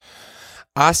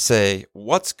I say,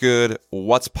 what's good,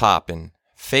 what's poppin'?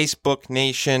 Facebook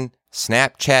Nation,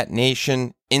 Snapchat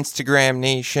Nation, Instagram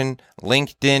Nation,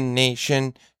 LinkedIn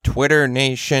Nation, Twitter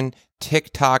Nation,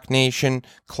 TikTok Nation,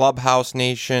 Clubhouse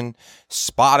Nation,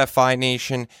 Spotify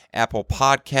Nation, Apple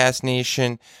Podcast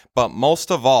Nation, but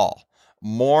most of all,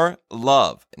 more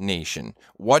love nation.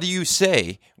 What do you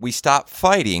say we stop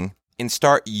fighting and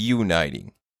start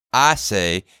uniting? I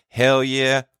say, hell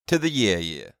yeah to the yeah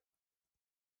yeah.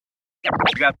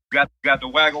 Got the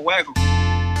waggle waggle.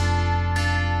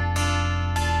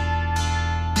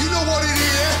 You know what it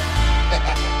is.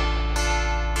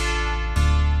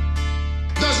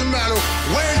 Doesn't matter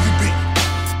where you be.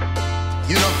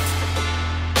 You know,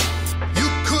 you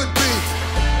could be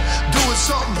doing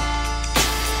something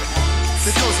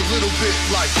that goes a little bit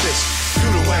like this. Do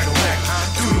the waggle waggle,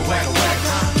 do the waggle waggle,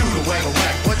 do the waggle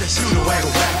waggle. What they do the waggle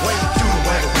waggle, where you do the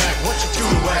waggle waggle, what you do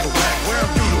the waggle waggle, where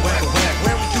I'm do the waggle waggle,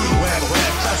 where we do the waggle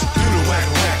waggle. Let's do the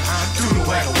waggle waggle, do the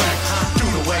waggle waggle, do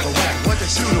the waggle waggle. What they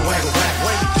do the waggle waggle,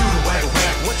 where you do the waggle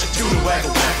waggle, what you do the waggle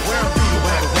waggle, where I'm do the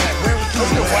waggle waggle, where we do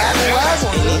the waggle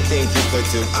waggle. Anything you could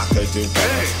do, I could do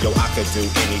better. Yo, I could do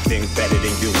anything better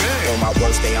than you. On my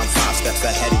worst day, I'm 5 steps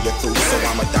ahead of your crew. So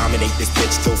I'ma dominate this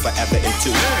bitch till forever and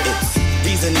two. It's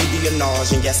reason to be a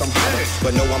nage, and yes, I'm hotter.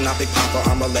 But no, I'm not Big Papa,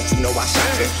 I'ma let you know I shot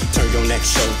you. Turn your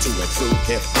next show to a true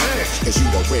hip-hopper. Cause you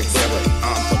the wig wearer,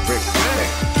 I'm the brick popper.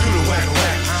 Do the waggle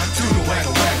waggle, do the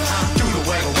waggle waggle, do the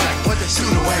waggle waggle. What they do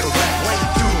the waggle waggle, where you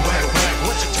do the waggle waggle,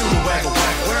 what you do the waggle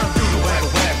waggle, where I'm do the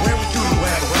waggle waggle, where we do the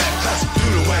waggle waggle. Let's do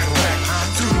the waggle waggle,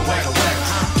 do the waggle waggle,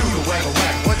 do the waggle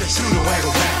waggle. What they do the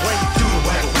waggle waggle, where you do the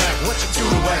waggle waggle, what you do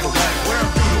the waggle waggle, where I'm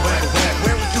do the waggle waggle,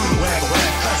 where we do the waggle waggle.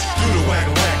 Let's do the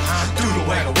waggle waggle, do the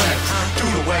waggle waggle, do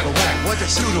the waggle waggle. What they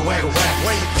do the waggle waggle,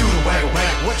 where you do the waggle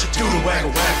waggle, what you do the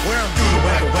waggle waggle, where I'm do the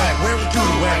waggle waggle, where we do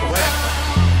the waggle waggle.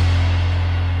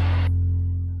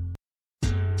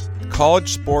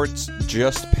 College sports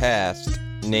just passed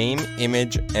name,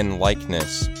 image, and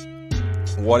likeness.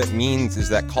 What it means is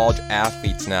that college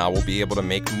athletes now will be able to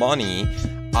make money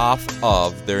off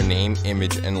of their name,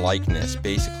 image, and likeness,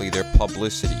 basically their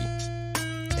publicity.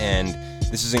 And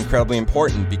this is incredibly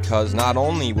important because not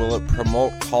only will it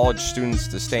promote college students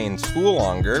to stay in school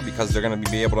longer because they're going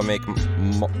to be able to make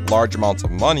large amounts of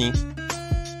money,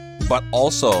 but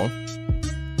also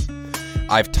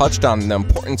I've touched on the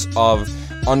importance of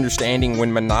understanding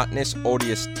when monotonous,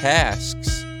 odious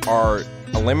tasks are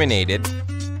eliminated,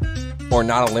 or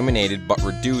not eliminated, but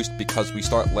reduced because we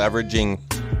start leveraging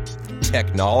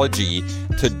technology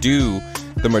to do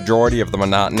the majority of the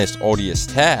monotonous, odious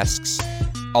tasks.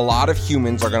 A lot of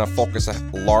humans are going to focus a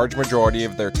large majority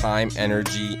of their time,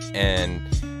 energy, and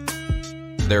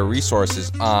their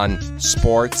resources on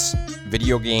sports,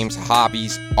 video games,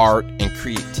 hobbies, art, and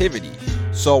creativity.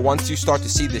 So once you start to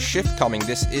see the shift coming,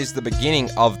 this is the beginning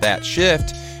of that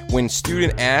shift when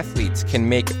student athletes can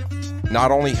make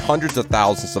not only hundreds of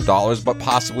thousands of dollars, but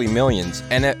possibly millions.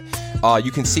 And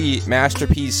you can see Master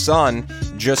P's son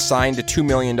just signed a $2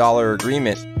 million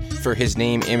agreement for his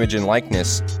name, image, and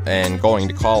likeness and going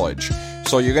to college.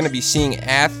 So you're going to be seeing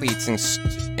athletes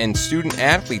and student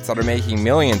athletes that are making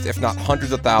millions, if not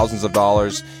hundreds of thousands of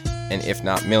dollars, and if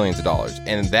not millions of dollars.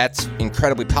 And that's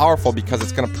incredibly powerful because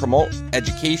it's going to promote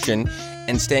education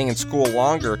and staying in school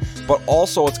longer, but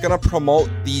also it's going to promote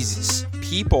these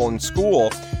people in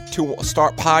school to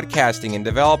start podcasting and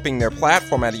developing their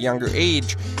platform at a younger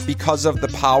age because of the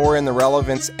power and the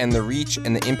relevance and the reach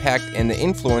and the impact and the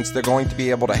influence they're going to be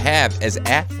able to have as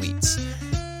athletes.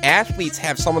 Athletes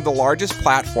have some of the largest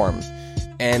platforms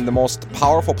and the most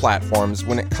powerful platforms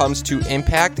when it comes to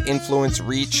impact, influence,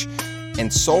 reach,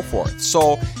 and so forth.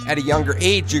 So at a younger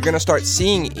age, you're going to start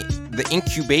seeing the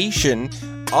incubation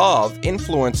of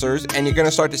influencers, and you're going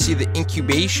to start to see the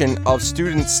incubation of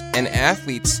students and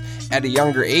athletes at a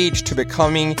younger age to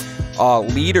becoming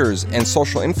leaders and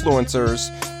social influencers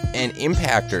and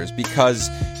impactors. Because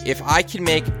if I can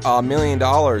make $1 million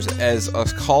as a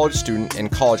college student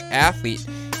and college athlete,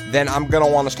 then I'm going to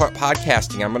want to start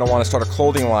podcasting. I'm going to want to start a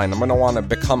clothing line. I'm going to want to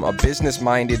become a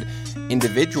business-minded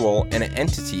individual and an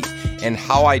entity. And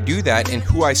how I do that and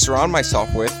who I surround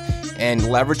myself with, and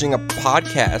leveraging a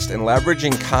podcast and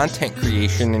leveraging content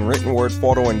creation in written word,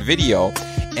 photo, and video,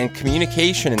 and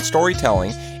communication and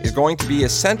storytelling is going to be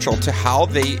essential to how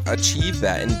they achieve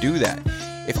that and do that.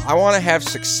 If I want to have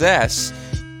success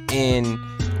in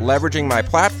leveraging my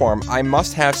platform, I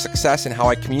must have success in how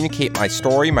I communicate my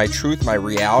story, my truth, my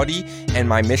reality, and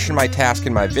my mission, my task,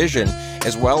 and my vision,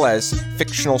 as well as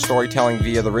fictional storytelling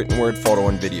via the written word, photo,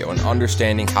 and video, and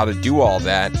understanding how to do all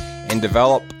that and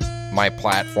develop my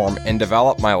platform and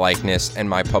develop my likeness and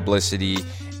my publicity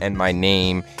and my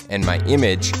name and my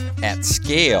image at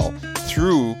scale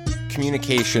through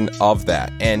communication of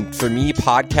that. And for me,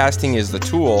 podcasting is the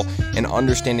tool, and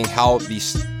understanding how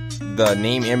the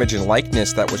name, image, and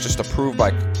likeness that was just approved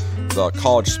by the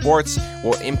college sports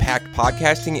will impact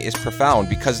podcasting is profound,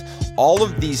 because all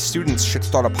of these students should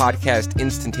start a podcast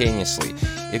instantaneously.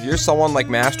 If you're someone like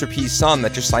Master P's son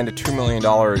that just signed a $2 million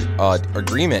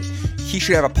agreement, he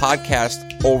should have a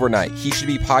podcast overnight. He should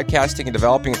be podcasting and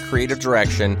developing a creative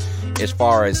direction as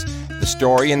far as the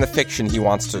story and the fiction he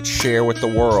wants to share with the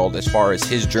world, as far as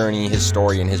his journey, his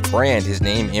story, and his brand, his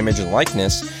name, image, and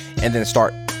likeness, and then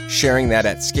start sharing that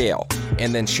at scale,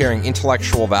 and then sharing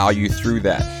intellectual value through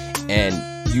that, and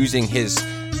using his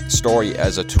story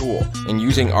as a tool, and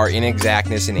using our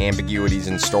inexactness and ambiguities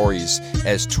in stories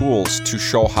as tools to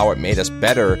show how it made us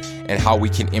better, and how we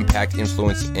can impact,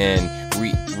 influence, and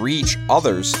reach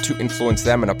others to influence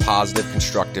them in a positive,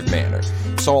 constructive manner.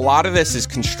 So a lot of this is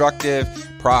constructive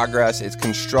progress. It's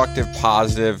constructive,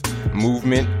 positive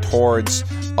movement towards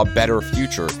a better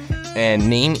future. And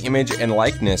name, image, and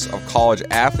likeness of college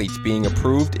athletes being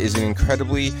approved is an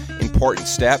incredibly important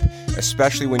step,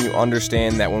 especially when you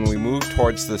understand that when we move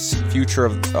towards the future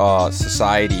of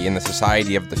society, and the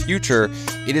society of the future,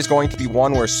 it is going to be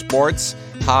one where sports,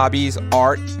 hobbies,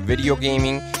 art, video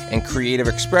gaming, and creative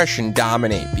expression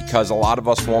dominate, because a lot of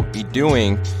us won't be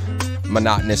doing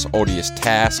monotonous, odious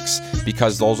tasks,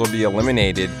 because those will be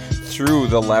eliminated through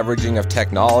the leveraging of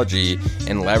technology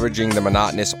and leveraging the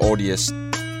monotonous, odious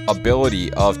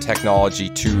ability of technology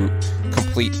to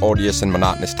complete odious and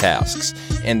monotonous tasks.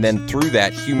 And then through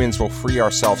that, humans will free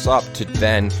ourselves up to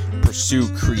then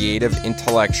pursue creative,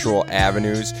 intellectual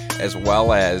avenues, as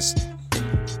well as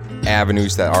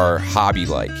avenues that are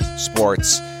hobby-like,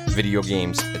 sports, video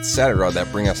games, etc.,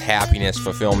 that bring us happiness,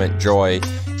 fulfillment, joy,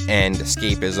 and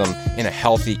escapism in a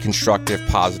healthy, constructive,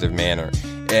 positive manner.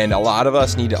 And a lot of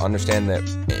us need to understand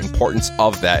the importance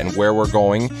of that, and where we're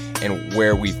going and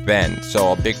where we've been.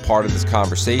 So a big part of this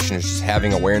conversation is just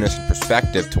having awareness and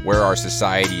perspective to where our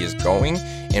society is going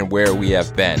and where we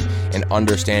have been, and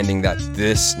understanding that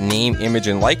this name, image,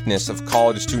 and likeness of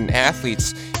college student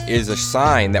athletes is a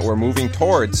sign that we're moving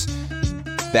towards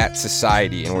that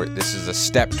society, and this is a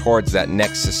step towards that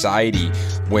next society,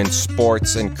 when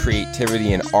sports and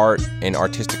creativity and art and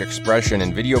artistic expression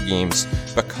and video games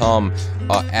become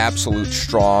an absolute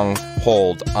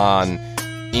stronghold on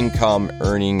income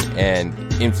earning and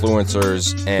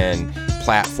influencers and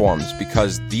platforms,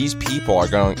 because these people are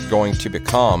going to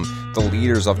become the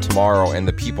leaders of tomorrow, and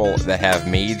the people that have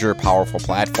major, powerful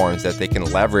platforms that they can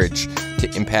leverage to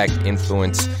impact,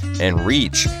 influence, and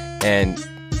reach, and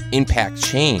impact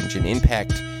change, and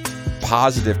impact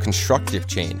positive, constructive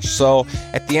change. So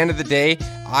at the end of the day,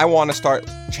 I want to start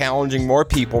challenging more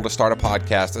people to start a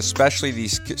podcast, especially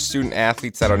these student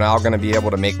athletes that are now going to be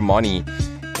able to make money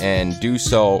and do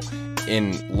so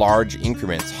in large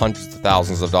increments, hundreds of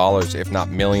thousands of dollars, if not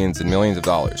millions and millions of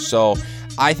dollars. So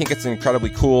I think it's an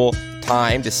incredibly cool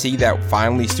time to see that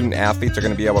finally student athletes are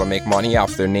going to be able to make money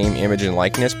off their name, image, and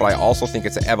likeness. But I also think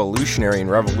it's an evolutionary and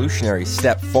revolutionary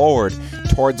step forward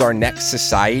towards our next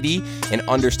society, and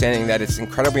understanding that it's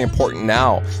incredibly important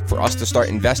now for us to start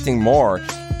investing more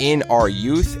in our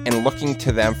youth and looking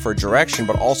to them for direction,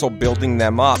 but also building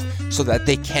them up so that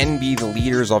they can be the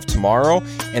leaders of tomorrow,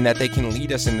 and that they can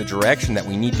lead us in the direction that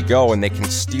we need to go, and they can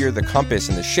steer the compass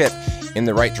and the ship in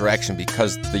the right direction,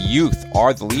 because the youth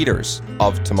are the leaders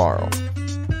of tomorrow.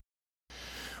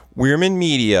 Wierman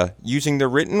Media, using the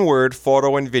written word,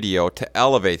 photo, and video to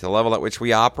elevate the level at which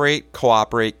we operate,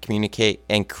 cooperate, communicate,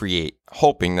 and create,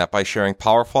 hoping that by sharing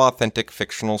powerful, authentic,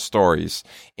 fictional stories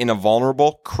in a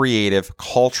vulnerable, creative,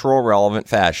 cultural, relevant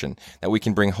fashion, that we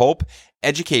can bring hope,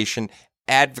 education,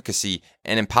 advocacy,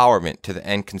 and empowerment to the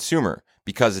end consumer.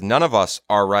 Because none of us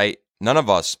are right, none of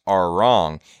us are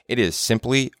wrong. It is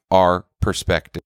simply our perspective.